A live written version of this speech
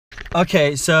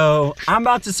Okay, so I'm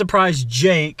about to surprise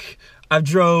Jake. I've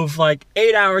drove like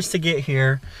 8 hours to get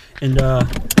here, and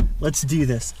let's do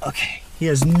this. Okay, he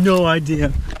has no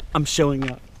idea I'm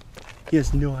showing up. He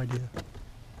has no idea.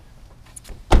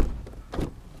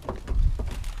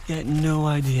 He had no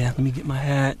idea. Let me get my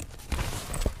hat.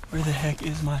 Where the heck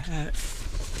is my hat?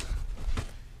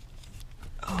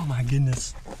 Oh my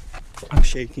goodness. I'm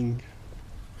shaking.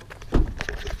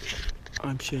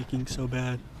 I'm shaking so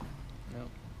bad. Nope.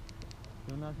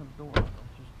 Don't knock on the door.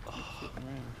 Just sitting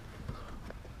around.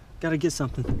 Gotta get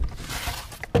something.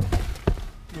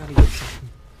 Gotta get something.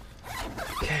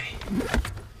 Okay.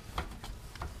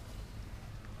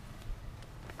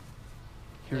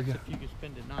 Here we go. If you could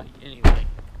spend the night anyway.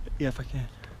 Yeah, if I can.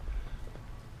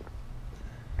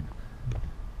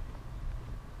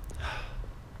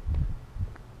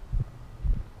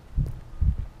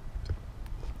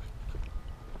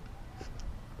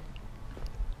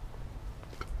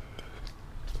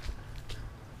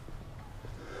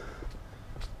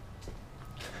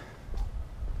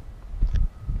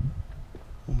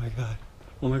 Oh my god.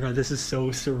 Oh my god, this is so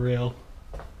surreal.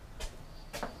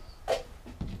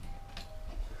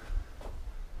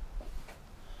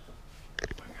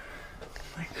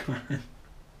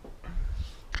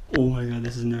 Oh my god,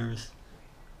 this is nervous.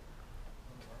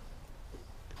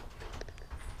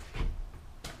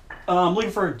 I'm looking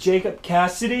for Jacob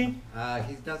Cassidy.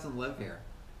 He doesn't live here.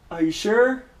 Are you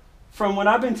sure? From what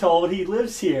I've been told, he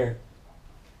lives here.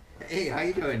 Hey, how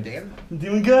you doing, Dan? I'm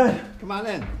doing good. Come on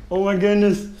in. Oh my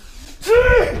goodness.